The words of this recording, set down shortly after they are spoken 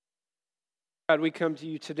God, we come to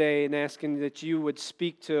you today and asking that you would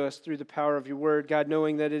speak to us through the power of your word. God,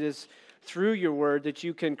 knowing that it is through your word that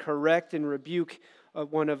you can correct and rebuke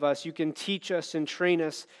one of us. You can teach us and train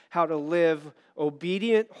us how to live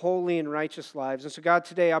obedient, holy, and righteous lives. And so, God,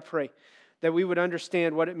 today I pray that we would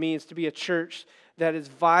understand what it means to be a church that is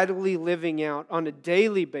vitally living out on a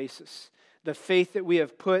daily basis the faith that we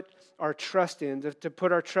have put our trust in, to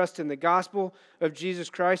put our trust in the gospel of Jesus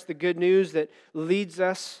Christ, the good news that leads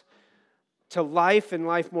us to life and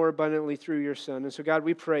life more abundantly through your Son. And so, God,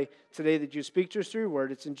 we pray today that you speak to us through your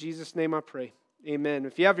word. It's in Jesus' name I pray. Amen.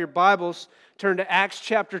 If you have your Bibles, turn to Acts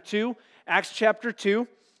chapter 2. Acts chapter 2.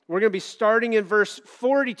 We're going to be starting in verse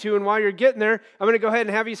 42, and while you're getting there, I'm going to go ahead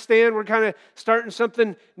and have you stand. We're kind of starting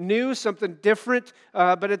something new, something different,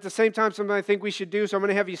 but at the same time, something I think we should do. So I'm going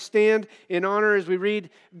to have you stand in honor as we read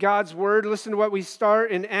God's word. Listen to what we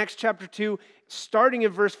start in Acts chapter 2, starting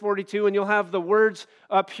in verse 42, and you'll have the words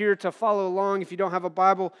up here to follow along if you don't have a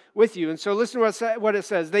Bible with you. And so listen to what it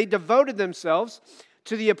says. They devoted themselves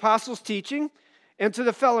to the apostles' teaching and to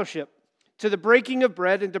the fellowship, to the breaking of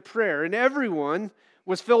bread and to prayer, and everyone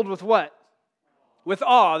was filled with what? With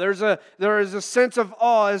awe. There is a sense of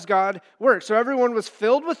awe as God works. So everyone was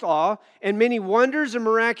filled with awe, and many wonders and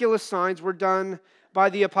miraculous signs were done by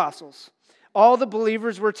the apostles. All the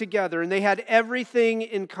believers were together, and they had everything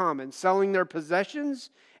in common, selling their possessions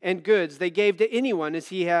and goods. They gave to anyone as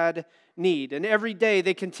he had need. And every day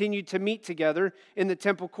they continued to meet together in the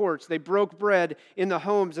temple courts. They broke bread in the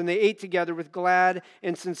homes, and they ate together with glad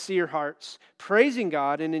and sincere hearts, praising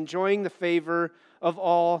God and enjoying the favor of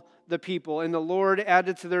all the people. And the Lord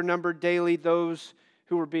added to their number daily those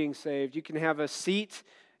who were being saved. You can have a seat.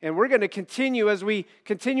 And we're going to continue as we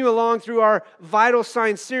continue along through our Vital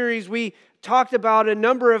Signs series. We talked about a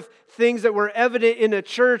number of things that were evident in a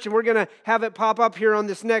church, and we're going to have it pop up here on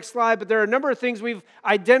this next slide. But there are a number of things we've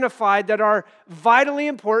identified that are vitally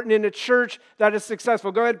important in a church that is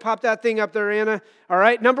successful. Go ahead and pop that thing up there, Anna. All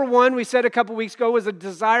right. Number one, we said a couple weeks ago, was a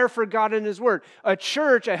desire for God and His Word. A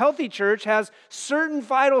church, a healthy church, has certain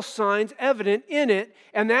vital signs evident in it,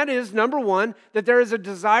 and that is, number one, that there is a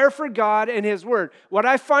desire for God and His Word. What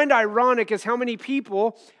I find ironic is how many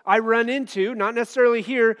people I run into, not necessarily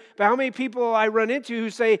here, but how many people I run into who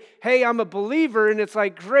say, hey, I'm a believer, and it's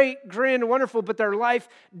like great, grand, and wonderful, but their life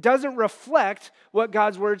doesn't reflect what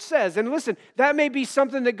God's Word says. And listen, that may be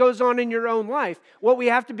something that goes on in your own life. What we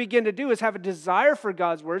have to begin to do is have a desire for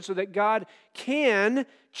God's Word so that God can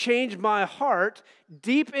change my heart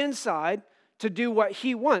deep inside to do what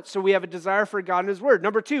He wants. So we have a desire for God and His Word.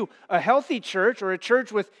 Number two, a healthy church or a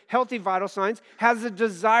church with healthy vital signs has a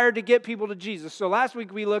desire to get people to Jesus. So last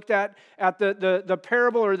week we looked at the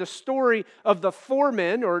parable or the story of the 4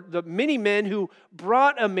 men or the many men who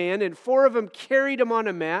brought a man, and 4 of them carried him on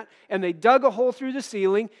a mat, and they dug a hole through the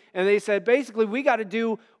ceiling, and they said, basically, we got to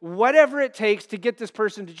do whatever it takes to get this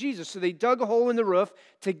person to Jesus. So they dug a hole in the roof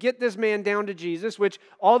to get this man down to Jesus, which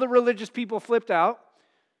all the religious people flipped out.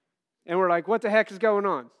 And we're like, what the heck is going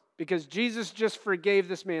on? Because Jesus just forgave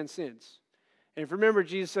this man's sins. And if you remember,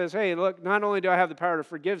 Jesus says, hey, look, not only do I have the power to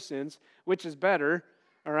forgive sins, which is better,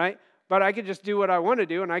 all right, but I could just do what I want to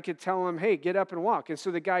do, and I could tell him, hey, get up and walk. And so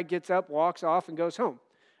the guy gets up, walks off, and goes home.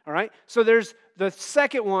 All right? So there's the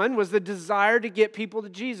second one was the desire to get people to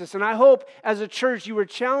Jesus. And I hope as a church you were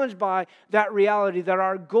challenged by that reality that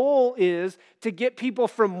our goal is to get people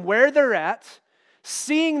from where they're at,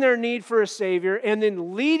 seeing their need for a Savior, and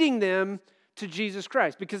then leading them to Jesus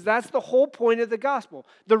Christ. Because that's the whole point of the gospel.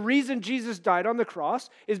 The reason Jesus died on the cross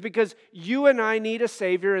is because you and I need a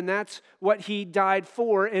Savior, and that's what He died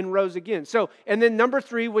for and rose again. So, and then number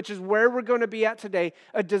 3, which is where we're going to be at today,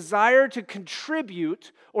 a desire to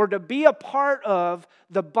contribute or to be a part of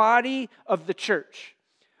the body of the church.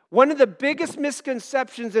 One of the biggest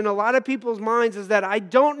misconceptions in a lot of people's minds is that I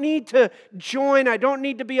don't need to join, I don't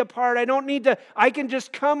need to be a part, I can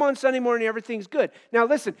just come on Sunday morning, everything's good. Now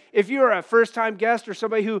listen, if you're a first-time guest or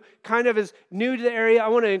somebody who kind of is new to the area, I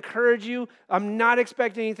want to encourage you. I'm not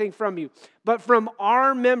expecting anything from you. But from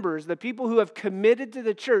our members, the people who have committed to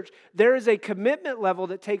the church, there is a commitment level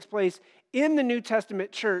that takes place in the New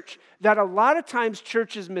Testament church that a lot of times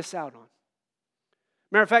churches miss out on.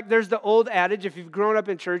 Matter of fact, there's the old adage, if you've grown up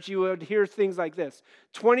in church, you would hear things like this.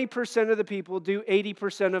 20% of the people do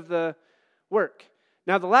 80% of the work.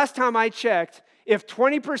 Now, the last time I checked, if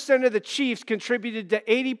 20% of the Chiefs contributed to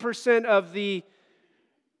 80% of the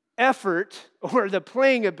effort or the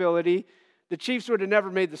playing ability, the Chiefs would have never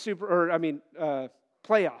made the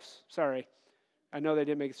playoffs. Sorry. I know they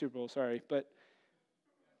didn't make the Super Bowl, sorry. But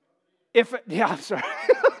I'm sorry.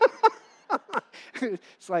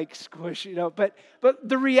 It's like squish, But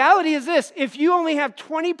the reality is this. If you only have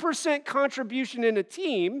 20% contribution in a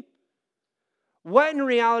team, what in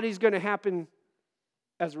reality is going to happen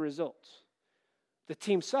as a result? The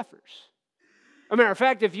team suffers. As a matter of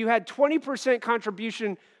fact, if you had 20%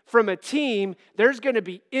 contribution from a team, there's going to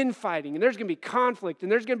be infighting, and there's going to be conflict,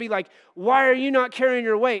 and there's going to be like, why are you not carrying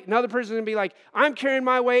your weight? Another person's going to be like, I'm carrying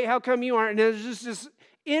my weight, how come you aren't? And there's just this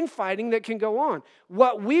infighting that can go on.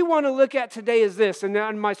 What we want to look at today is this,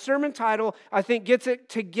 and my sermon title, I think, gets it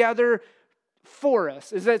together for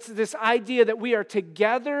us, is that this idea that we are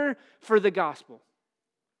together for the gospel.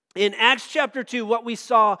 In Acts chapter 2, what we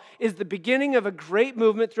saw is the beginning of a great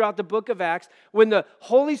movement throughout the book of Acts when the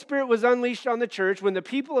Holy Spirit was unleashed on the church, when the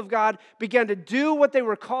people of God began to do what they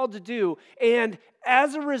were called to do. And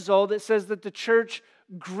as a result, it says that the church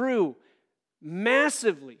grew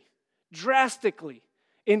massively, drastically,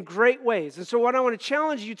 in great ways. And so what I want to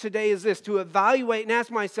challenge you today is this, to evaluate and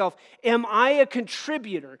ask myself, am I a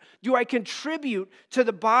contributor? Do I contribute to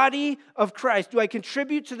the body of Christ? Do I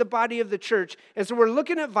contribute to the body of the church? And so we're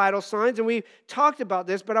looking at vital signs, and we talked about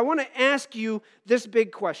this, but I want to ask you this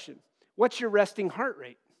big question. What's your resting heart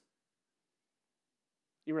rate?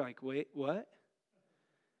 You were like, wait, what?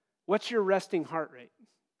 What's your resting heart rate?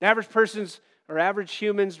 The average person's or average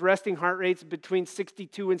human's resting heart rate's between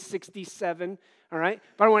 62 and 67, all right?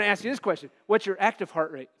 But I want to ask you this question. What's your active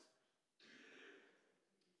heart rate?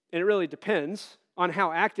 And it really depends on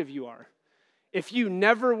how active you are. If you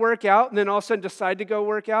never work out and then all of a sudden decide to go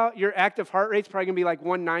work out, your active heart rate's probably going to be like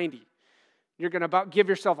 190. You're going to about give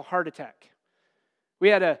yourself a heart attack. We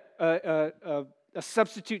had a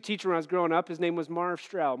substitute teacher when I was growing up. His name was Marv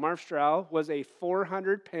Stroud. Marv Stroud was a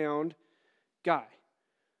 400-pound guy.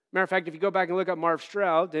 Matter of fact, if you go back and look up Marv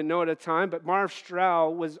Stroud, didn't know at the time, but Marv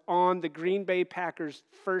Stroud was on the Green Bay Packers'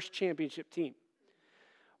 first championship team.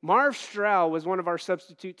 Marv Stroud was one of our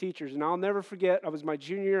substitute teachers, and I'll never forget, I was my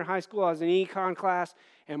junior year in high school, I was in an econ class,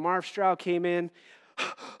 and Marv Stroud came in.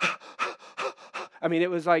 I mean,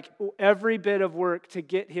 it was like every bit of work to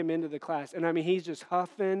get him into the class. And I mean, he's just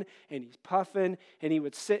huffing and he's puffing, and he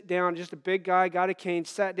would sit down, just a big guy, got a cane,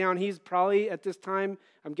 sat down. He's probably at this time,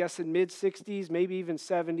 I'm guessing mid-60s, maybe even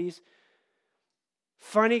 70s.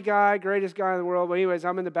 Funny guy, greatest guy in the world. But anyways,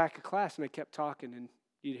 I'm in the back of class, and I kept talking, and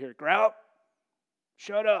you'd hear, Grout,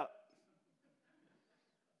 shut up.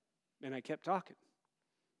 And I kept talking.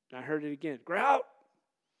 And I heard it again, Grout,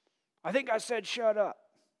 I think I said shut up.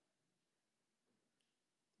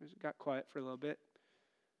 It got quiet for a little bit.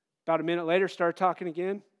 About a minute later, started talking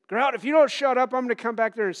again. Grout, if you don't shut up, I'm going to come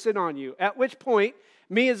back there and sit on you. At which point,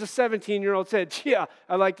 me as a 17-year-old said, yeah,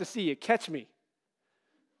 I'd like to see you. Catch me.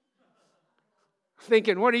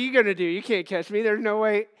 Thinking, what are you going to do? You can't catch me. There's no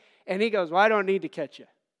way. And he goes, well, I don't need to catch you.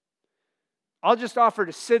 I'll just offer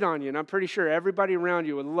to sit on you, and I'm pretty sure everybody around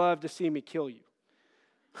you would love to see me kill you.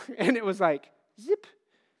 And it was like, zip.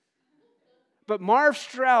 But Marv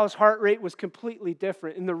Stroud's heart rate was completely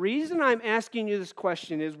different. And the reason I'm asking you this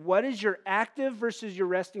question is, what is your active versus your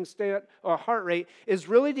resting heart rate, is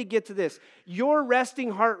really to get to this. Your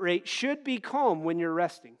resting heart rate should be calm when you're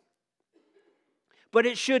resting. But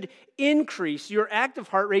it should increase. Your active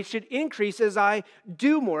heart rate should increase as I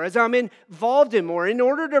do more, as I'm involved in more. In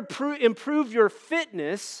order to improve your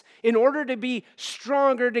fitness, in order to be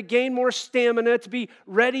stronger, to gain more stamina, to be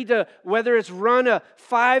ready to, whether it's run a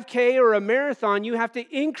 5K or a marathon, you have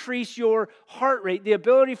to increase your heart rate, the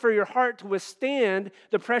ability for your heart to withstand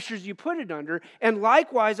the pressures you put it under. And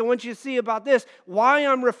likewise, I want you to see about this, why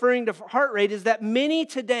I'm referring to heart rate is that many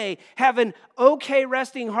today have an okay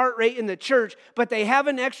resting heart rate in the church, but they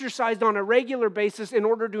haven't exercised on a regular basis in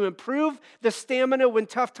order to improve the stamina when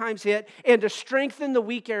tough times hit and to strengthen the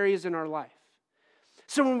weak areas in our life.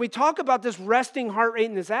 So when we talk about this resting heart rate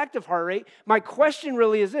and this active heart rate, my question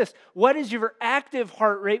really is this: what is your active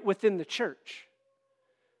heart rate within the church?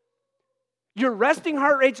 Your resting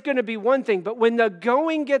heart rate's going to be one thing, but when the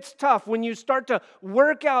going gets tough, when you start to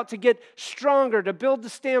work out to get stronger, to build the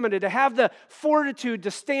stamina, to have the fortitude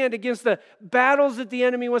to stand against the battles that the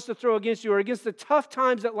enemy wants to throw against you or against the tough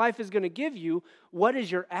times that life is going to give you, what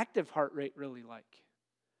is your active heart rate really like?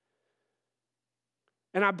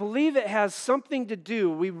 And I believe it has something to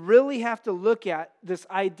do, we really have to look at this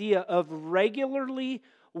idea of regularly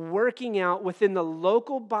working out within the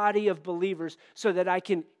local body of believers so that I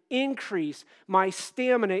can increase my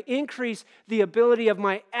stamina, increase the ability of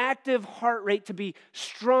my active heart rate to be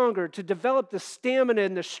stronger, to develop the stamina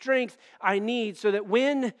and the strength I need so that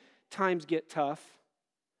when times get tough,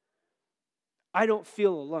 I don't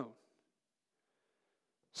feel alone.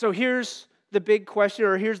 So here's the big question,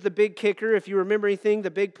 or here's the big kicker. If you remember anything,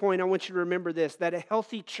 the big point, I want you to remember this, that a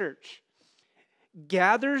healthy church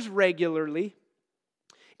gathers regularly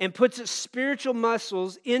and puts its spiritual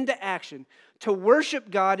muscles into action to worship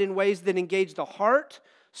God in ways that engage the heart,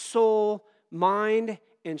 soul, mind,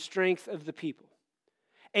 and strength of the people.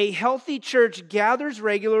 A healthy church gathers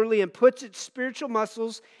regularly and puts its spiritual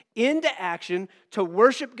muscles into action to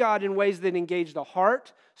worship God in ways that engage the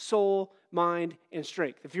heart, soul, mind, and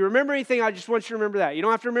strength. If you remember anything, I just want you to remember that. You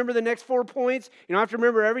don't have to remember the next 4 points. You don't have to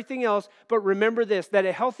remember everything else, but remember this, that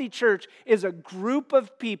a healthy church is a group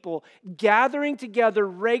of people gathering together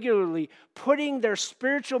regularly, putting their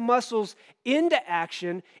spiritual muscles into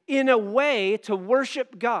action in a way to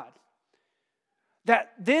worship God.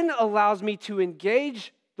 That then allows me to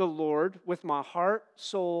engage the Lord with my heart,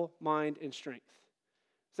 soul, mind, and strength.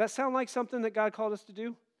 Does that sound like something that God called us to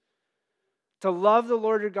do? To love the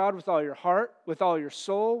Lord your God with all your heart, with all your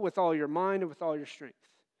soul, with all your mind, and with all your strength.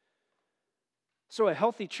 So a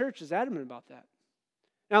healthy church is adamant about that.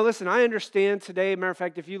 Now listen, I understand today, matter of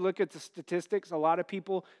fact, if you look at the statistics, a lot of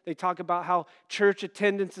people, they talk about how church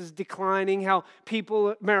attendance is declining, how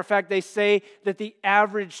people, matter of fact, they say that the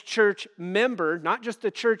average church member, not just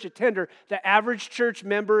a church attender, the average church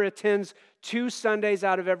member attends 2 Sundays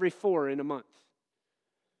out of every 4 in a month.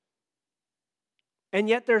 And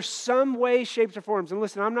yet there's some ways, shapes, or forms. And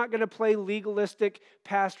listen, I'm not going to play legalistic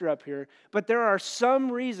pastor up here, but there are some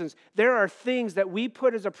reasons, there are things that we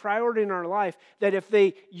put as a priority in our life that if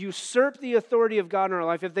they usurp the authority of God in our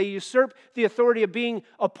life, if they usurp the authority of being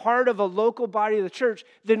a part of a local body of the church,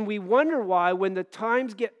 then we wonder why when the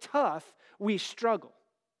times get tough, we struggle.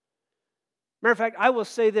 Matter of fact, I will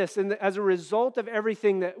say this, and as a result of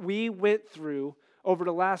everything that we went through over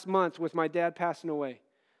the last month with my dad passing away,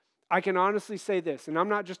 I can honestly say this, and I'm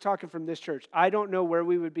not just talking from this church. I don't know where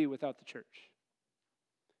we would be without the church.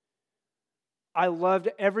 I loved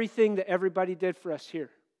everything that everybody did for us here.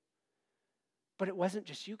 But it wasn't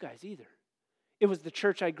just you guys either. It was the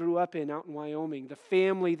church I grew up in out in Wyoming, the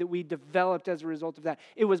family that we developed as a result of that.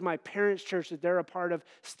 It was my parents' church that they're a part of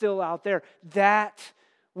still out there. That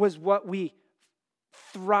was what we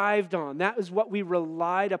thrived on. That is what we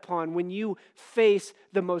relied upon. When you face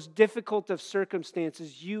the most difficult of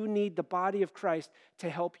circumstances, you need the body of Christ to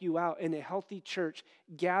help you out. And a healthy church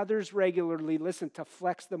gathers regularly, listen, to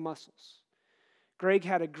flex the muscles. Greg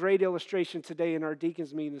had a great illustration today in our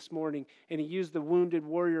deacons meeting this morning, and he used the Wounded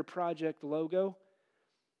Warrior Project logo.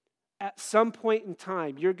 At some point in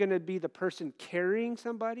time, you're going to be the person carrying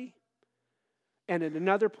somebody, and at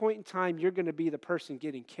another point in time, you're going to be the person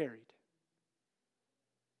getting carried.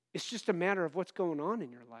 It's just a matter of what's going on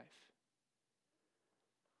in your life.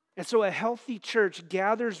 And so a healthy church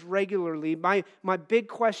gathers regularly. My big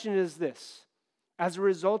question is this. As a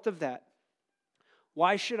result of that,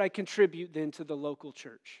 why should I contribute then to the local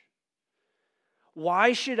church?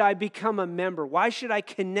 Why should I become a member? Why should I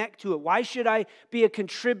connect to it? Why should I be a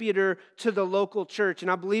contributor to the local church?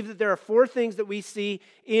 And I believe that there are 4 things that we see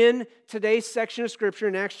in today's section of Scripture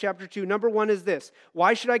in Acts chapter 2. Number 1 is this.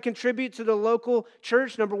 Why should I contribute to the local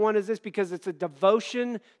church? Number 1 is this, because it's a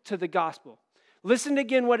devotion to the gospel. Listen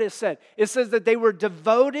again what it said. It says that they were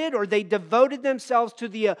devoted, or they devoted themselves to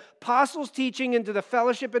the apostles' teaching and to the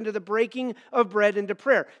fellowship and to the breaking of bread and to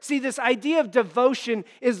prayer. See, this idea of devotion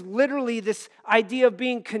is literally this idea of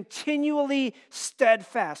being continually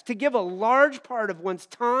steadfast, to give a large part of one's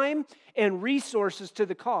time and resources to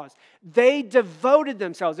the cause. They devoted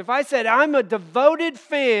themselves. If I said, I'm a devoted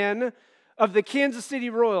fan of the Kansas City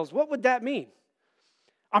Royals, what would that mean?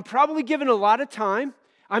 I'm probably giving a lot of time.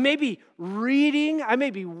 I may be reading, I may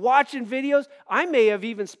be watching videos. I may have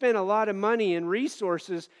even spent a lot of money and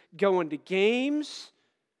resources going to games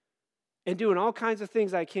and doing all kinds of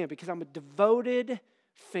things I can because I'm a devoted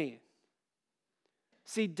fan.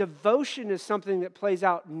 See, devotion is something that plays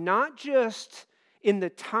out not just in the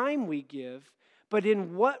time we give, but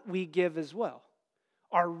in what we give as well.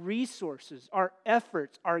 Our resources, our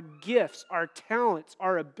efforts, our gifts, our talents,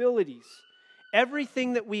 our abilities,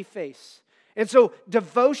 everything that we face. And so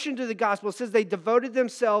devotion to the gospel, it says they devoted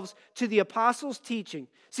themselves to the apostles' teaching.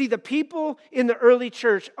 See, the people in the early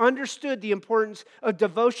church understood the importance of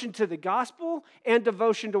devotion to the gospel and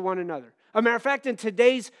devotion to one another. As a matter of fact, in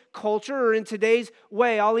today's culture or in today's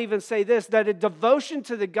way, I'll even say this, that a devotion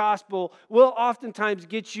to the gospel will oftentimes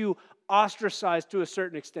get you ostracized to a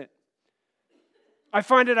certain extent. I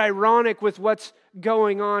find it ironic with what's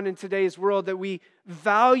going on in today's world that we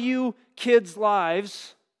value kids'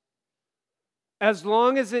 lives as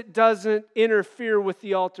long as it doesn't interfere with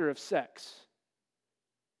the altar of sex.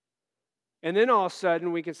 And then all of a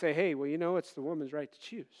sudden we can say, hey, well, you know, it's the woman's right to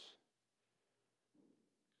choose.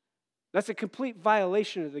 That's a complete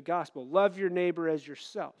violation of the gospel. Love your neighbor as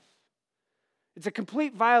yourself. It's a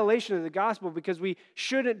complete violation of the gospel because we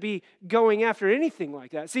shouldn't be going after anything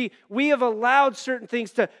like that. See, we have allowed certain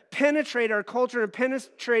things to penetrate our culture and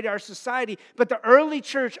penetrate our society, but the early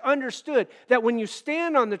church understood that when you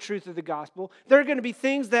stand on the truth of the gospel, there are going to be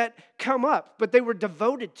things that come up, but they were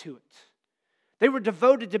devoted to it. They were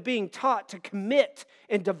devoted to being taught to commit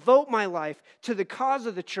and devote my life to the cause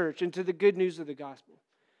of the church and to the good news of the gospel.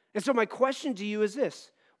 And so my question to you is this: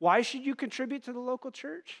 why should you contribute to the local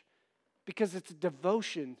church? Because it's a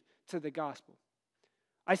devotion to the gospel.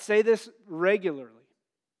 I say this regularly.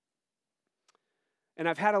 And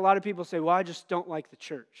I've had a lot of people say, well, I just don't like the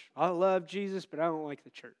church. I love Jesus, but I don't like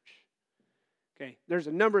the church. Okay, there's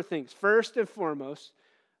a number of things. First and foremost,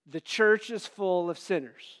 the church is full of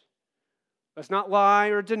sinners. Let's not lie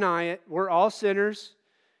or deny it. We're all sinners.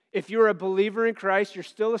 If you're a believer in Christ, you're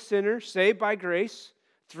still a sinner, saved by grace,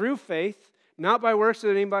 through faith, not by works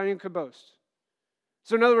that anybody can boast.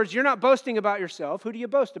 So in other words, you're not boasting about yourself. Who do you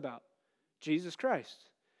boast about? Jesus Christ.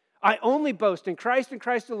 I only boast in Christ and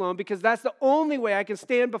Christ alone because that's the only way I can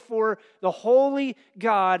stand before the holy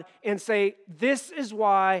God and say, this is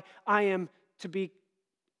why I am to be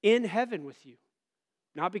in heaven with you.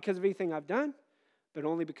 Not because of anything I've done, but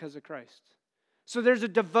only because of Christ. So there's a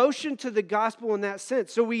devotion to the gospel in that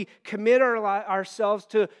sense. So we commit ourselves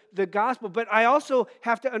to the gospel. But I also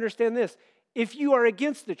have to understand this. If you are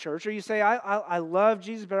against the church, or you say, I love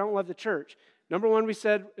Jesus, but I don't love the church. Number one, we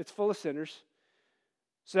said it's full of sinners.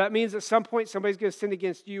 So that means at some point somebody's going to sin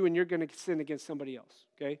against you and you're going to sin against somebody else.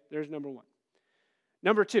 Okay, there's number one.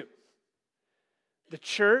 Number two, the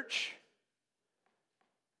church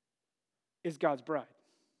is God's bride.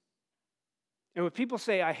 And when people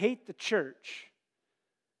say, I hate the church,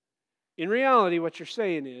 in reality what you're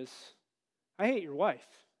saying is, I hate your wife.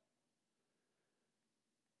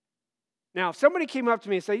 Now, if somebody came up to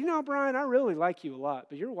me and said, Brian, I really like you a lot,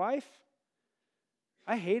 but your wife,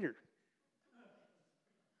 I hate her.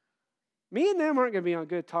 Me and them aren't going to be on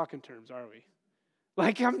good talking terms, are we?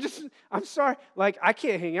 Like, I'm sorry. Like, I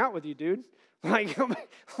can't hang out with you, dude.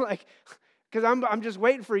 Because I'm just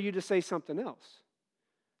waiting for you to say something else.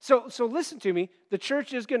 So listen to me. The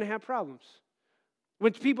church is going to have problems.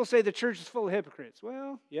 When people say the church is full of hypocrites,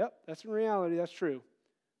 well, yep, that's in reality. That's true.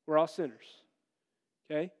 We're all sinners.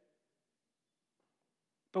 Okay?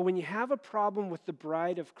 But when you have a problem with the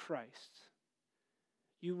bride of Christ,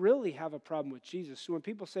 you really have a problem with Jesus. So when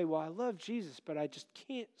people say, well, I love Jesus, but I just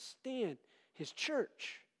can't stand his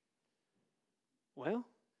church, well,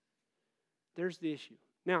 there's the issue.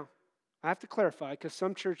 Now, I have to clarify because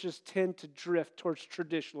some churches tend to drift towards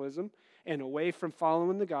traditionalism and away from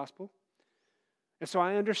following the gospel. And so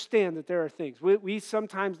I understand that there are things. We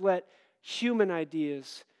sometimes let human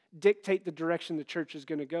ideas dictate the direction the church is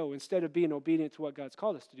going to go instead of being obedient to what God's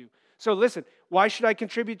called us to do. So listen, why should I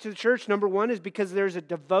contribute to the church? Number one is because there's a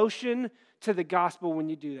devotion to the gospel when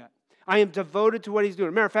you do that. I am devoted to what he's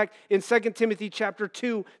doing. Matter of fact, in 2 Timothy chapter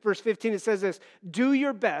 2, verse 15, it says this: do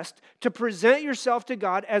your best to present yourself to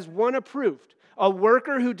God as one approved, a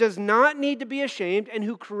worker who does not need to be ashamed and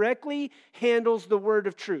who correctly handles the word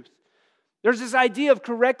of truth. There's this idea of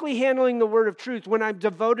correctly handling the word of truth when I'm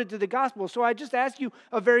devoted to the gospel. So I just ask you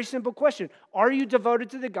a very simple question. Are you devoted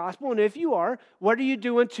to the gospel? And if you are, what are you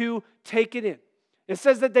doing to take it in? It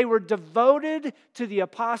says that they were devoted to the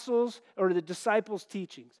apostles' or the disciples'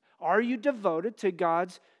 teachings. Are you devoted to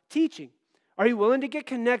God's teaching? Are you willing to get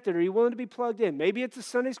connected? Are you willing to be plugged in? Maybe it's a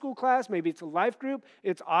Sunday school class. Maybe it's a life group.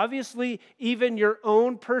 It's obviously even your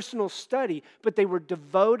own personal study. But they were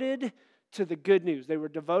devoted to the good news. They were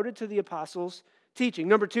devoted to the apostles' teaching.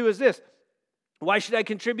 Number two is this. Why should I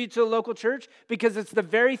contribute to a local church? Because it's the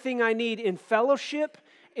very thing I need in fellowship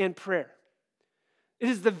and prayer. It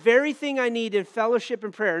is the very thing I need in fellowship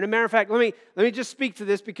and prayer. And as a matter of fact, let me just speak to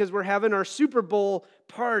this because we're having our Super Bowl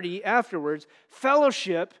party afterwards.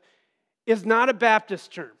 Fellowship is not a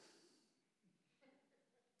Baptist term.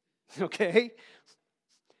 Okay?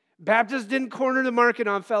 Baptists didn't corner the market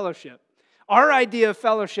on fellowship. Our idea of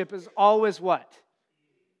fellowship is always what?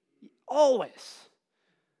 Always.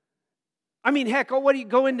 I mean, heck, what do you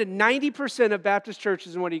go into 90% of Baptist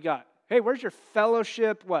churches and what do you got? Hey, where's your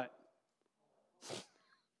fellowship? What?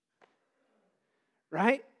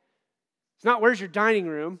 Right? It's not where's your dining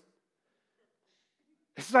room.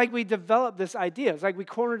 It's like we developed this idea. It's like we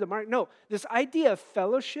cornered the market. No, this idea of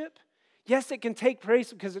fellowship, yes, it can take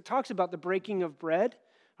place because it talks about the breaking of bread.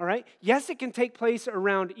 All right? Yes, it can take place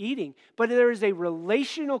around eating, but there is a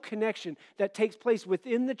relational connection that takes place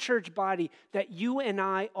within the church body that you and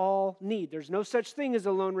I all need. There's no such thing as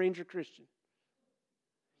a Lone Ranger Christian.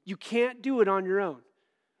 You can't do it on your own.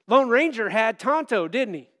 Lone Ranger had Tonto,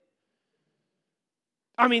 didn't he?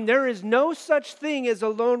 I mean, there is no such thing as a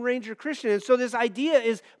Lone Ranger Christian. And so this idea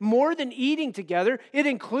is more than eating together. It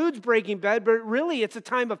includes breaking bread, but really it's a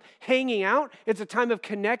time of hanging out. It's a time of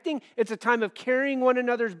connecting. It's a time of carrying one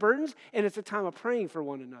another's burdens. And it's a time of praying for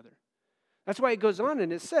one another. That's why it goes on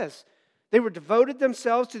and it says, they were devoted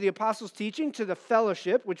themselves to the apostles' teaching, to the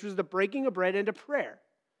fellowship, which was the breaking of bread, and to prayer.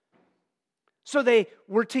 So they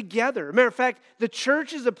were together. Matter of fact, the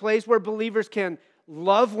church is a place where believers can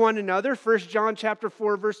love one another, 1 John chapter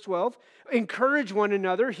 4, verse 12. Encourage one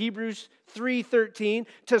another, Hebrews 3:13.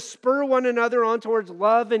 To spur one another on towards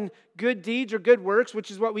love and good deeds or good works, which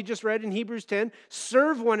is what we just read in Hebrews 10.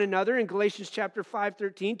 Serve one another in Galatians chapter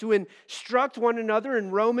 5:13. To instruct one another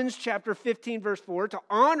in Romans chapter 15, verse 4. To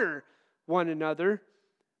honor one another,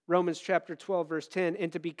 Romans chapter 12, verse 10.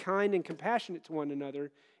 And to be kind and compassionate to one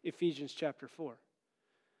another, Ephesians chapter 4.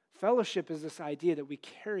 Fellowship is this idea that we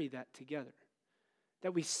carry that together.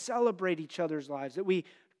 That we celebrate each other's lives, that we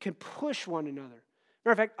can push one another.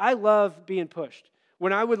 Matter of fact, I love being pushed.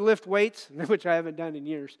 When I would lift weights, which I haven't done in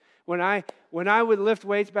years, when I would lift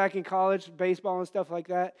weights back in college, baseball and stuff like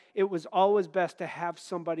that, it was always best to have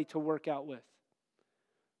somebody to work out with.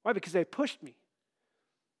 Why? Because they pushed me.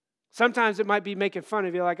 Sometimes it might be making fun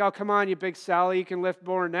of you, like, oh, come on, you big Sally, you can lift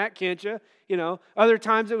more than that, can't you? You know. Other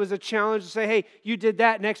times it was a challenge to say, hey, you did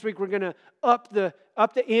that. Next week we're going to up the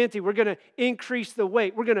ante. We're going to increase the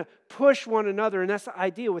weight. We're going to push one another. And that's the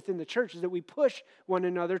idea within the church, is that we push one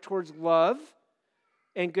another towards love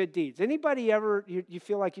and good deeds. Anybody ever, you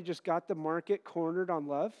feel like you just got the market cornered on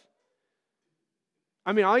love?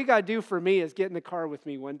 I mean, all you got to do for me is get in the car with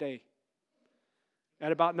me one day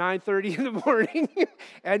at about 9:30 in the morning,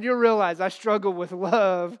 and you'll realize I struggle with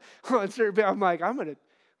love on certain. I'm like,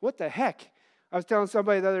 what the heck? I was telling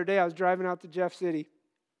somebody the other day, I was driving out to Jeff City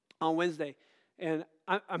on Wednesday, and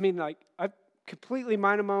I completely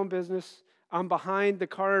minded my own business. I'm behind the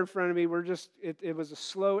car in front of me. It was a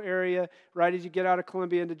slow area right as you get out of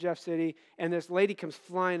Columbia into Jeff City, and this lady comes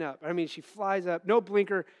flying up. I mean, she flies up, no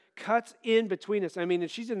blinker, cuts in between us. I mean, and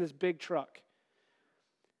she's in this big truck.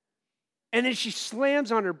 And then she slams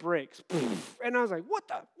on her brakes. And I was like, what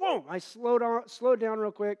the? Whoa. I slowed down real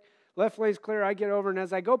quick. Left lane's clear. I get over. And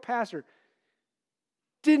as I go past her,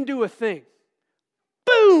 didn't do a thing.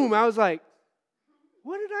 Boom. I was like,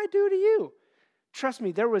 what did I do to you? Trust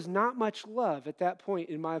me, there was not much love at that point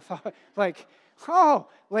in my thought. Like, oh,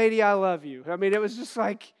 lady, I love you. I mean, it was just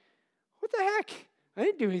like, what the heck? I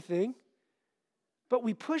didn't do anything. But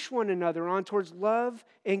we push one another on towards love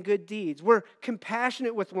and good deeds. We're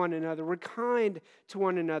compassionate with one another. We're kind to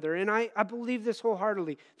one another. And I believe this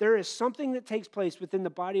wholeheartedly. There is something that takes place within the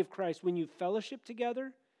body of Christ when you fellowship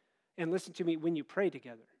together, and listen to me, when you pray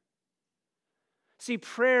together. See,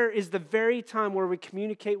 prayer is the very time where we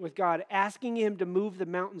communicate with God, asking Him to move the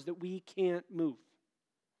mountains that we can't move.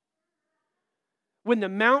 When the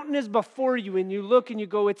mountain is before you and you look and you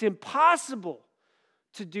go, it's impossible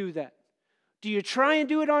to do that. Do you try and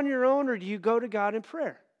do it on your own, or do you go to God in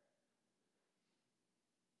prayer?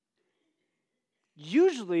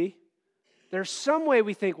 Usually, there's some way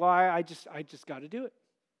we think, well, I just got to do it.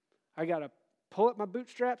 I got to pull up my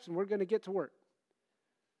bootstraps and we're going to get to work.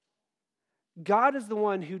 God is the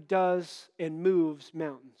one who does and moves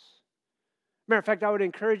mountains. Matter of fact, I would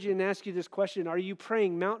encourage you and ask you this question. Are you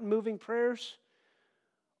praying mountain-moving prayers?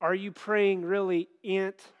 Are you praying really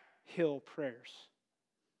ant-hill prayers?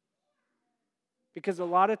 Because a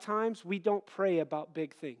lot of times we don't pray about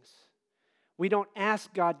big things. We don't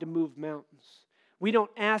ask God to move mountains. We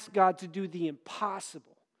don't ask God to do the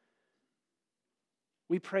impossible.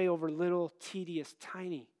 We pray over little, tedious,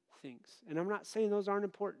 tiny things. And I'm not saying those aren't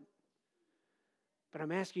important. But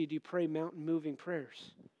I'm asking you, do you pray mountain-moving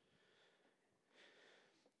prayers?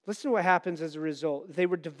 Listen to what happens as a result. They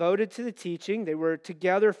were devoted to the teaching. They were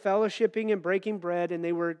together fellowshipping and breaking bread, and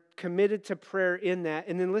they were committed to prayer in that.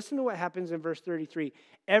 And then listen to what happens in verse 33.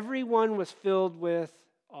 Everyone was filled with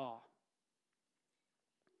awe.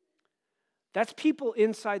 That's people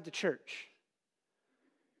inside the church.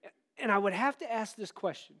 And I would have to ask this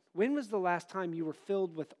question. When was the last time you were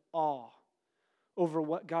filled with awe over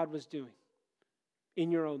what God was doing?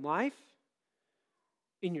 In your own life?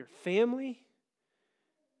 In your family?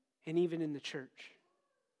 And even in the church.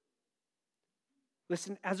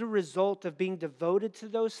 Listen, as a result of being devoted to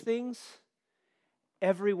those things,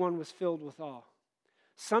 everyone was filled with awe.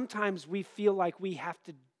 Sometimes we feel like we have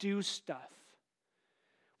to do stuff.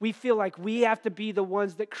 We feel like we have to be the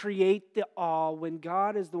ones that create the awe when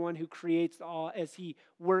God is the one who creates the awe as He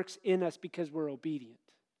works in us because we're obedient.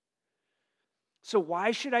 So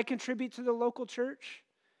why should I contribute to the local church?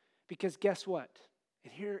 Because guess what?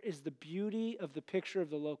 And here is the beauty of the picture of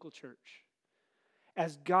the local church.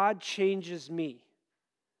 as God changes me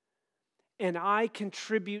and I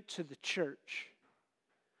contribute to the church,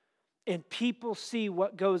 and people see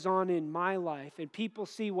what goes on in my life, and people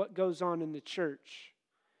see what goes on in the church,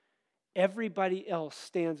 everybody else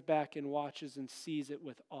stands back and watches and sees it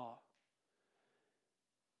with awe.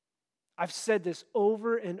 I've said this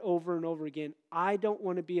over and over and over again. I don't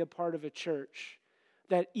want to be a part of a church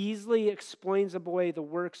that easily explains away the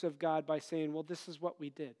works of God by saying, well, this is what we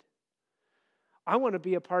did. I want to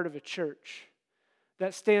be a part of a church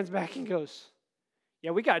that stands back and goes, yeah,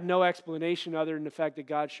 we got no explanation other than the fact that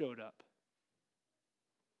God showed up.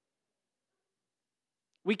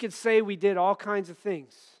 We could say we did all kinds of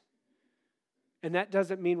things, and that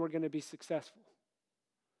doesn't mean we're going to be successful.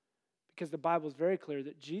 Because the Bible is very clear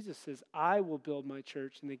that Jesus says, I will build my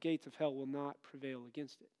church, and the gates of hell will not prevail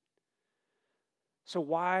against it. So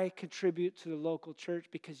why contribute to the local church?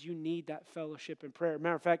 Because you need that fellowship and prayer.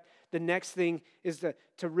 Matter of fact, the next thing is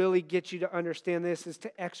to really get you to understand this is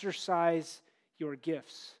to exercise your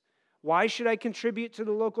gifts. Why should I contribute to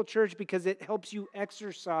the local church? Because it helps you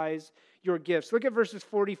exercise your gifts. Look at verses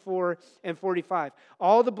 44 and 45.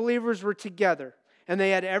 All the believers were together, and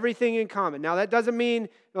they had everything in common. Now, that doesn't mean,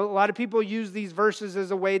 a lot of people use these verses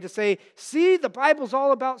as a way to say, see, the Bible's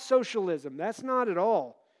all about socialism. That's not at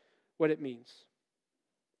all what it means.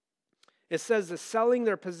 It says that selling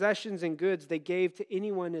their possessions and goods they gave to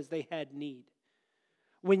anyone as they had need.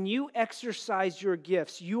 When you exercise your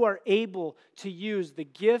gifts, you are able to use the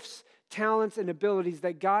gifts, talents, and abilities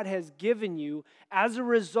that God has given you as a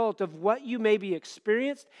result of what you maybe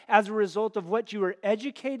experienced, as a result of what you were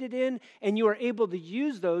educated in, and you are able to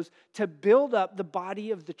use those to build up the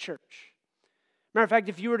body of the church. Matter of fact,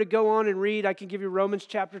 if you were to go on and read, I can give you Romans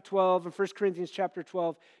chapter 12 and 1 Corinthians chapter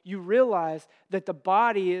 12, you realize that the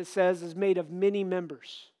body, it says, is made of many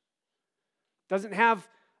members. Doesn't have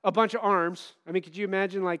a bunch of arms. I mean, could you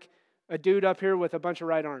imagine like a dude up here with a bunch of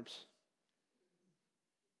right arms?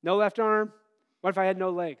 No left arm? What if I had no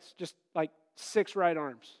legs? Just like 6 right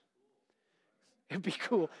arms. It'd be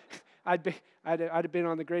cool. I'd have been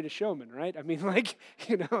on The Greatest Showman, right? I mean, like,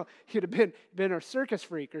 you'd have been a circus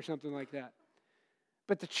freak or something like that.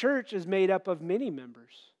 But the church is made up of many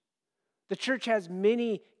members. The church has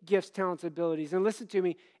many gifts, talents, abilities. And listen to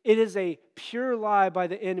me, it is a pure lie by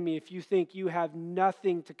the enemy if you think you have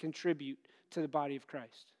nothing to contribute to the body of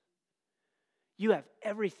Christ. You have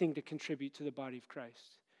everything to contribute to the body of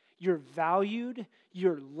Christ. You're valued,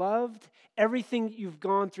 you're loved. Everything you've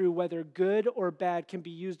gone through, whether good or bad, can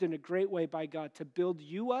be used in a great way by God to build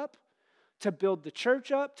you up, to build the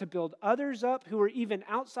church up, to build others up who are even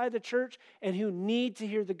outside the church and who need to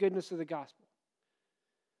hear the goodness of the gospel.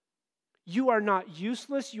 You are not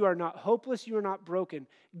useless. You are not hopeless. You are not broken.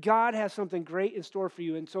 God has something great in store for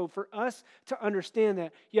you. And so for us to understand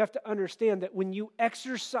that, you have to understand that when you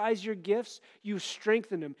exercise your gifts, you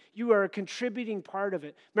strengthen them. You are a contributing part of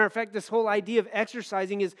it. Matter of fact, this whole idea of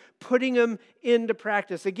exercising is putting them into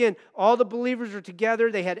practice. Again, all the believers were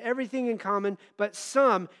together. They had everything in common, but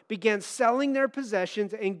some began selling their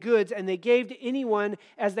possessions and goods, and they gave to anyone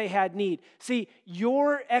as they had need. See,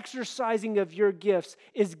 your exercising of your gifts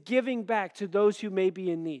is giving back to those who may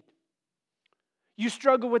be in need. You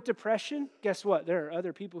struggle with depression? Guess what? There are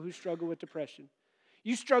other people who struggle with depression.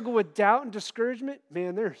 You struggle with doubt and discouragement?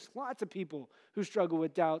 Man, there's lots of people who struggle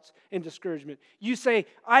with doubts and discouragement. You say,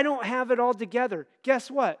 I don't have it all together.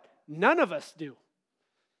 Guess what? None of us do.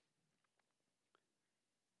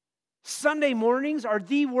 Sunday mornings are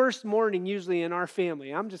the worst morning usually in our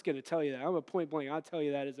family. I'm just going to tell you that. I'm a point blank. I'll tell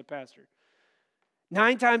you that as a pastor.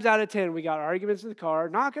 9 times out of 10, we got arguments in the car.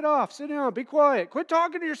 Knock it off. Sit down. Be quiet. Quit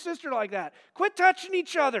talking to your sister like that. Quit touching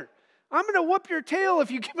each other. I'm going to whoop your tail if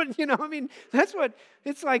you give it, that's what,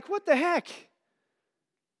 it's like, what the heck?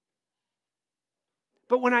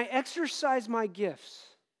 But when I exercise my gifts,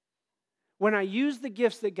 when I use the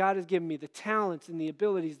gifts that God has given me, the talents and the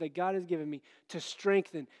abilities that God has given me to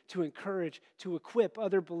strengthen, to encourage, to equip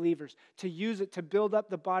other believers, to use it to build up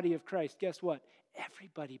the body of Christ, guess what?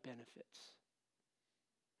 Everybody benefits.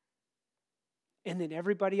 And then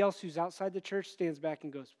everybody else who's outside the church stands back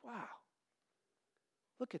and goes, wow,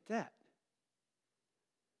 look at that.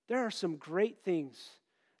 There are some great things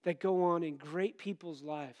that go on in great people's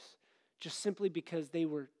lives just simply because they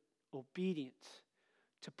were obedient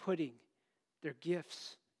to putting their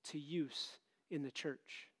gifts to use in the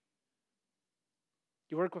church.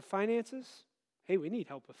 You work with finances? Hey, we need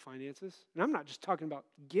help with finances. And I'm not just talking about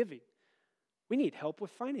giving. We need help with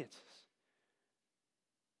finances.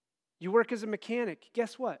 You work as a mechanic.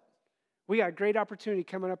 Guess what? We got a great opportunity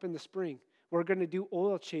coming up in the spring. We're going to do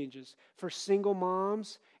oil changes for single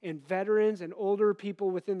moms and veterans and older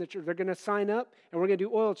people within the church. They're going to sign up, and we're going to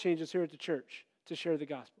do oil changes here at the church to share the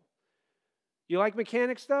gospel. You like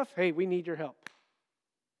mechanic stuff? Hey, we need your help.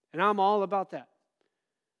 And I'm all about that.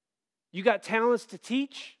 You got talents to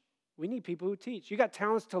teach? We need people who teach. You got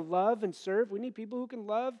talents to love and serve? We need people who can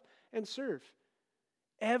love and serve.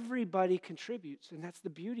 Everybody contributes, and that's the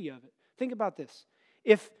beauty of it. Think about this.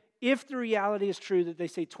 If the reality is true that they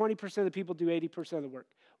say 20% of the people do 80% of the work,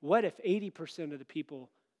 what if 80% of the people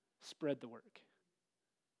spread the work?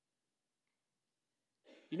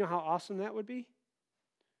 You know how awesome that would be?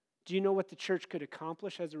 Do you know what the church could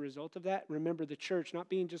accomplish as a result of that? Remember, the church not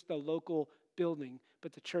being just a local building,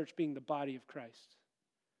 but the church being the body of Christ.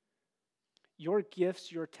 Your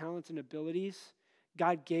gifts, your talents and abilities,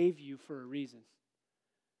 God gave you for a reason.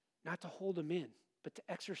 Not to hold them in, but to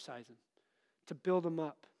exercise them, to build them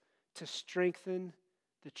up, to strengthen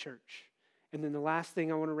the church. And then the last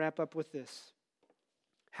thing I want to wrap up with this.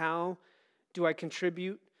 How do I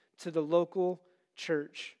contribute to the local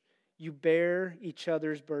church? You bear each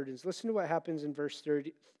other's burdens. Listen to what happens in verse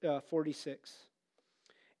 46.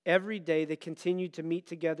 Every day they continued to meet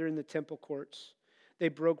together in the temple courts. They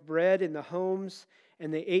broke bread in the homes,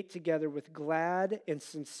 and they ate together with glad and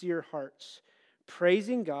sincere hearts,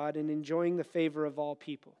 praising God and enjoying the favor of all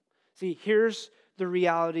people. See, here's the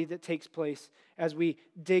reality that takes place as we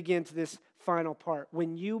dig into this final part.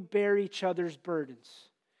 When you bear each other's burdens,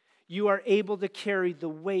 you are able to carry the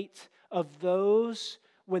weight of those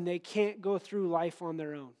when they can't go through life on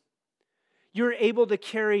their own. You're able to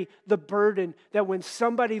carry the burden that when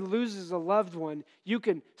somebody loses a loved one, you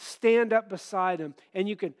can stand up beside them and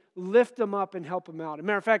you can lift them up and help them out. As a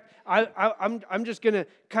matter of fact, I'm just going to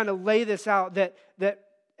kind of lay this out that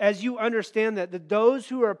as you understand that those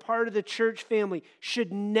who are a part of the church family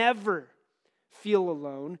should never feel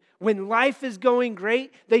alone. When life is going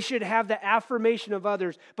great, they should have the affirmation of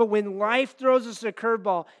others. But when life throws us a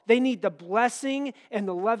curveball, they need the blessing and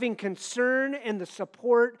the loving concern and the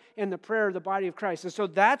support and the prayer of the body of Christ. And so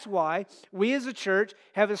that's why we as a church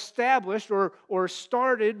have established or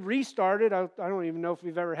restarted, I don't even know if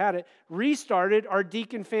we've ever had it, restarted our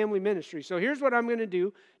deacon family ministry. So here's what I'm going to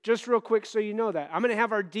do, just real quick so you know that. I'm going to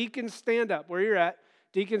have our deacons stand up where you're at.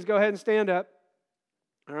 Deacons, go ahead and stand up.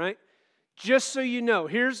 All right? Just so you know,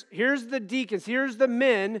 here's the deacons, here's the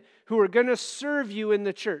men who are going to serve you in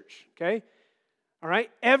the church, okay? All right?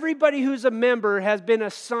 Everybody who's a member has been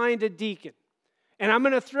assigned a deacon. And I'm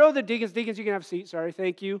going to throw the deacons, you can have a seat, sorry,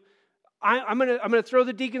 thank you. I'm going to throw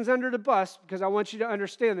the deacons under the bus because I want you to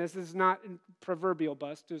understand this. This is not a proverbial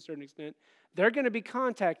bus to a certain extent. They're going to be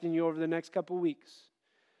contacting you over the next couple weeks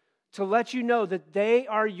to let you know that they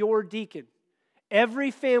are your deacon. Every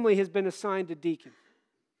family has been assigned a deacon.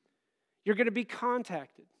 You're going to be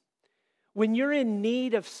contacted. When you're in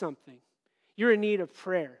need of something, you're in need of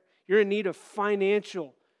prayer. You're in need of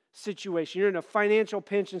financial situation. You're in a financial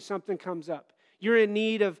pinch and something comes up. You're in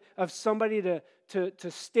need of somebody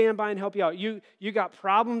to stand by and help you out. You got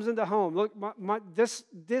problems in the home. Look,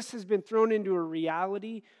 this has been thrown into a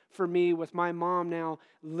reality for me with my mom now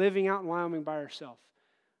living out in Wyoming by herself.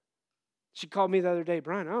 She called me the other day,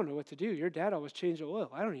 Brian, I don't know what to do. Your dad always changed the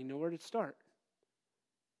oil. I don't even know where to start.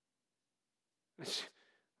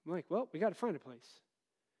 I'm like, well, we got to find a place.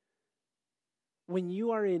 When you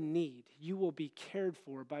are in need, you will be cared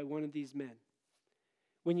for by one of these men.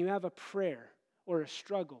 When you have a prayer or a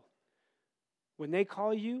struggle, when they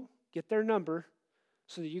call you, get their number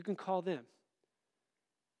so that you can call them.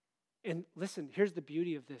 And listen, here's the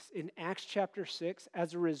beauty of this. In Acts chapter 6,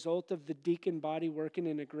 as a result of the deacon body working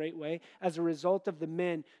in a great way, as a result of the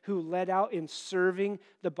men who led out in serving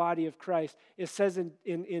the body of Christ, it says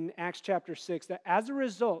in Acts chapter 6 that as a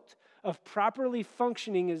result of properly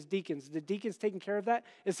functioning as deacons, the deacons taking care of that,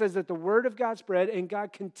 it says that the word of God spread and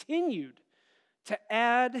God continued to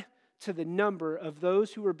add to the number of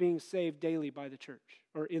those who were being saved daily by the church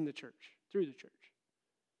or in the church, through the church.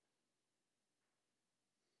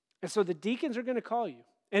 And so the deacons are going to call you.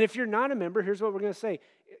 And if you're not a member, here's what we're going to say.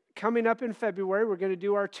 Coming up in February, we're going to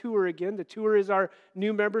do our tour again. The tour is our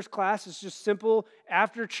new members class. It's just simple.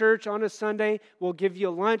 After church on a Sunday, we'll give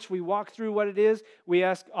you lunch. We walk through what it is. We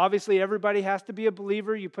ask, obviously, everybody has to be a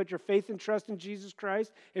believer. You put your faith and trust in Jesus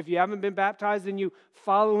Christ. If you haven't been baptized, then you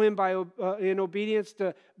follow him in obedience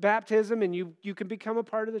to baptism, and you can become a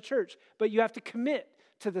part of the church. But you have to commit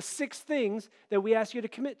to the 6 things that we ask you to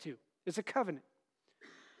commit to. It's a covenant.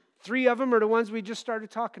 3 of them are the ones we just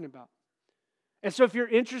started talking about. And so if you're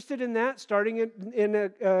interested in that, starting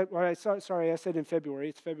I said in February.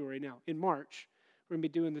 It's February now. In March, we're going to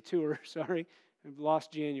be doing the tour. Sorry, I've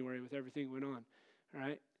lost January with everything that went on. All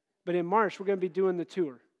right. But in March, we're going to be doing the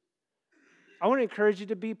tour. I want to encourage you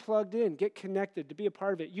to be plugged in, get connected, to be a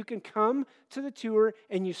part of it. You can come to the tour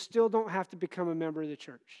and you still don't have to become a member of the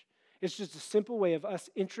church. It's just a simple way of us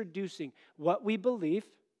introducing what we believe,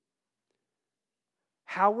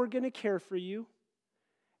 how we're going to care for you,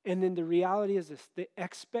 and then the reality is this, the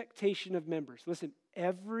expectation of members. Listen,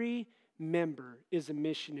 every member is a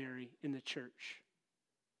missionary in the church.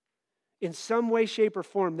 In some way, shape, or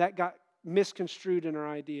form, that got misconstrued in our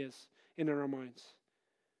ideas, in our minds.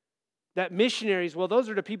 That missionaries, well, those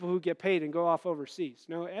are the people who get paid and go off overseas.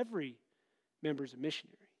 No, every member is a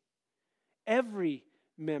missionary. Every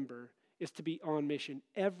member is to be on mission.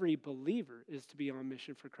 Every believer is to be on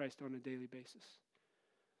mission for Christ on a daily basis.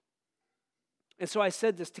 And so I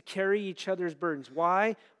said this, to carry each other's burdens.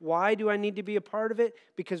 Why? Why do I need to be a part of it?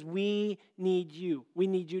 Because we need you. We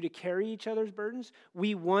need you to carry each other's burdens.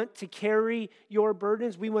 We want to carry your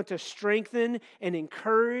burdens. We want to strengthen and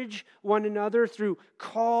encourage one another through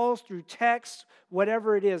calls, through texts,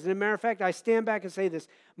 whatever it is. And as a matter of fact, I stand back and say this.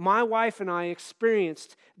 My wife and I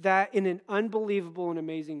experienced that in an unbelievable and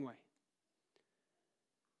amazing way.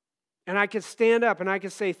 And I could stand up and I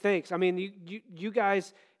could say thanks. I mean, you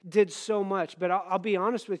guys did so much, but I'll be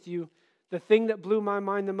honest with you, the thing that blew my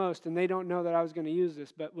mind the most, and they don't know that I was going to use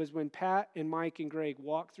this, but was when Pat and Mike and Greg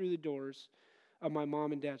walked through the doors of my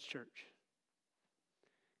mom and dad's church.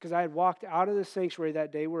 Because I had walked out of the sanctuary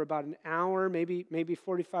that day. We're about an hour, maybe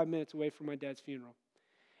 45 minutes away from my dad's funeral.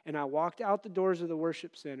 And I walked out the doors of the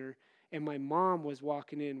worship center, and my mom was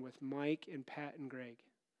walking in with Mike and Pat and Greg.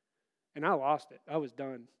 And I lost it. I was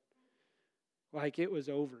done. Like it was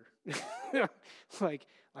over. like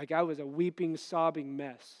I was a weeping, sobbing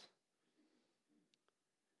mess.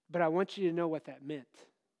 But I want you to know what that meant.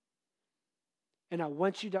 And I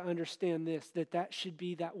want you to understand this, that should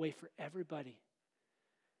be that way for everybody.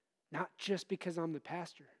 Not just because I'm the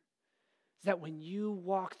pastor. It's that when you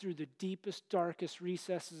walk through the deepest, darkest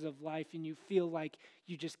recesses of life and you feel like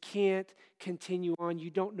you just can't continue on, you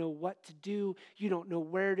don't know what to do, you don't know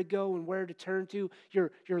where to go and where to turn to, you're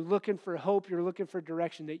looking for hope, you're looking for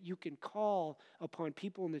direction, that you can call upon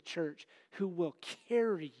people in the church who will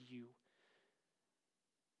carry you.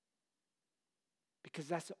 Because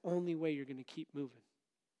that's the only way you're going to keep moving.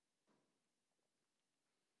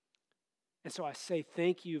 And so I say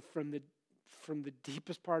thank you from the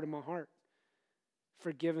deepest part of my heart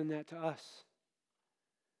for giving that to us.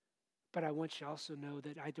 But I want you to also know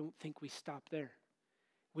that I don't think we stop there.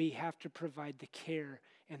 We have to provide the care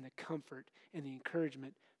and the comfort and the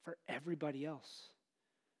encouragement for everybody else.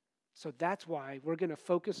 So that's why we're going to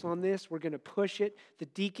focus on this. We're going to push it. The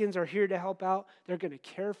deacons are here to help out. They're going to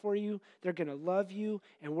care for you. They're going to love you.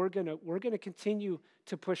 And we're going to continue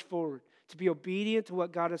to push forward, to be obedient to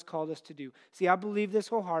what God has called us to do. See, I believe this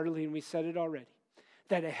wholeheartedly, and we said it already,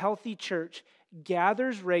 that a healthy church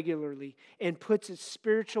gathers regularly and puts its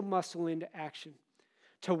spiritual muscle into action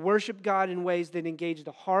to worship God in ways that engage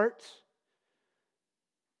the heart,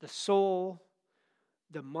 the soul,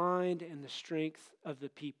 the mind, and the strength of the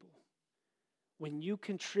people. When you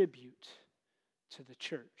contribute to the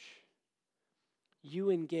church, you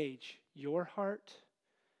engage your heart,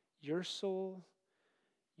 your soul,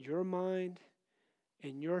 your mind,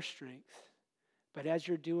 and your strength. But as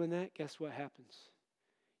you're doing that, guess what happens?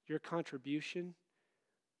 Your contribution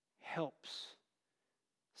helps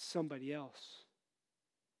somebody else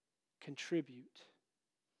contribute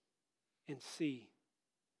and see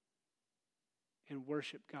and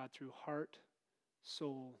worship God through heart,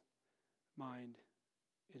 soul, mind,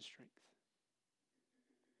 and strength.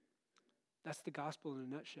 That's the gospel in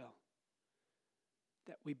a nutshell.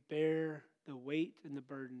 That we bear the weight and the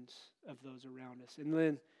burdens of those around us. And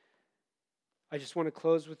then I just want to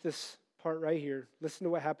close with this part right here. Listen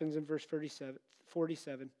to what happens in verse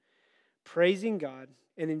 47. Praising God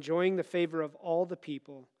and enjoying the favor of all the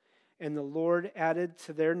people, and the Lord added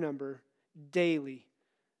to their number daily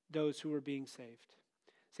those who were being saved.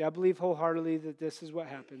 See, I believe wholeheartedly that this is what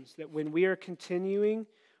happens, that when we are continuing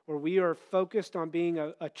or we are focused on being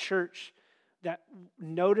a church that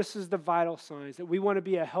notices the vital signs, that we want to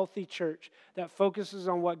be a healthy church that focuses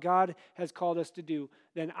on what God has called us to do,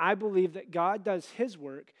 then I believe that God does His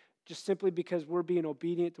work just simply because we're being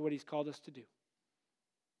obedient to what He's called us to do.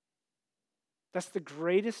 That's the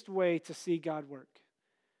greatest way to see God work.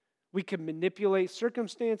 We can manipulate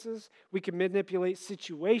circumstances, we can manipulate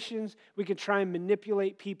situations, we can try and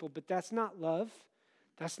manipulate people, but that's not love,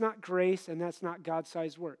 that's not grace, and that's not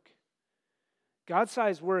God-sized work.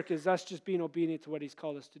 God-sized work is us just being obedient to what He's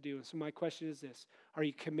called us to do. And so my question is this: are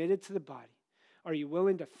you committed to the body? Are you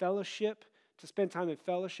willing to fellowship, to spend time in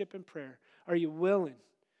fellowship and prayer? Are you willing?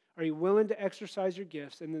 Are you willing to exercise your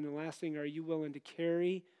gifts? And then the last thing, are you willing to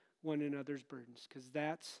carry one another's burdens? Because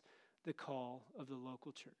that's the call of the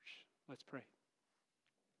local church. Let's pray.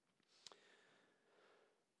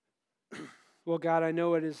 Well, God, I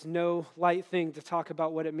know it is no light thing to talk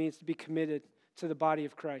about what it means to be committed to the body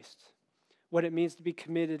of Christ, what it means to be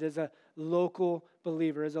committed as a local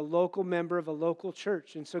believer, as a local member of a local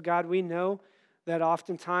church. And so, God, we know that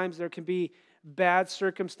oftentimes there can be bad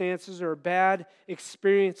circumstances or bad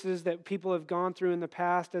experiences that people have gone through in the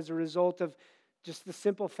past as a result of just the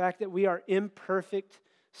simple fact that we are imperfect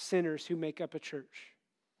sinners who make up a church,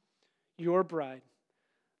 your bride,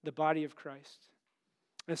 the body of Christ.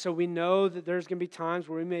 And so we know that there's going to be times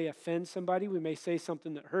where we may offend somebody, we may say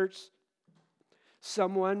something that hurts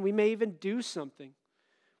someone, we may even do something.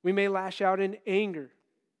 We may lash out in anger.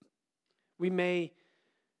 We may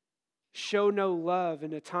show no love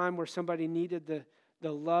in a time where somebody needed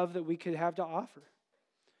the love that we could have to offer.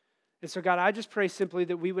 And so, God, I just pray simply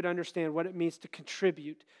that we would understand what it means to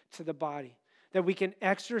contribute to the body, that we can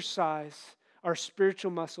exercise our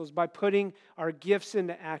spiritual muscles by putting our gifts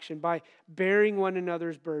into action, by bearing one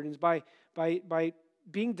another's burdens, by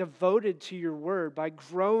being devoted to your word, by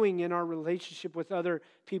growing in our relationship with other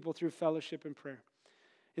people through fellowship and prayer.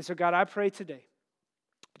 And so, God, I pray today,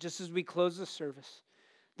 just as we close the service,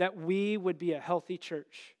 that we would be a healthy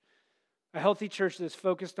church that's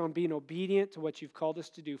focused on being obedient to what you've called us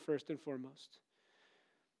to do first and foremost.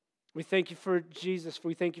 We thank you for Jesus.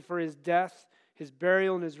 We thank you for his death, his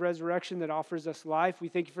burial, and his resurrection that offers us life. We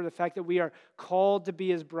thank you for the fact that we are called to be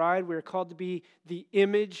his bride. We are called to be the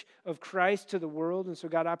image of Christ to the world. And so,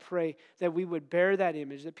 God, I pray that we would bear that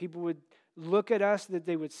image, that people would look at us, that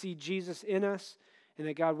they would see Jesus in us, and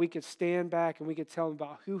that, God, we could stand back and we could tell them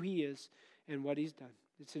about who he is and what he's done.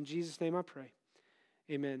 It's in Jesus' name I pray.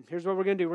 Amen. Here's what we're going to do.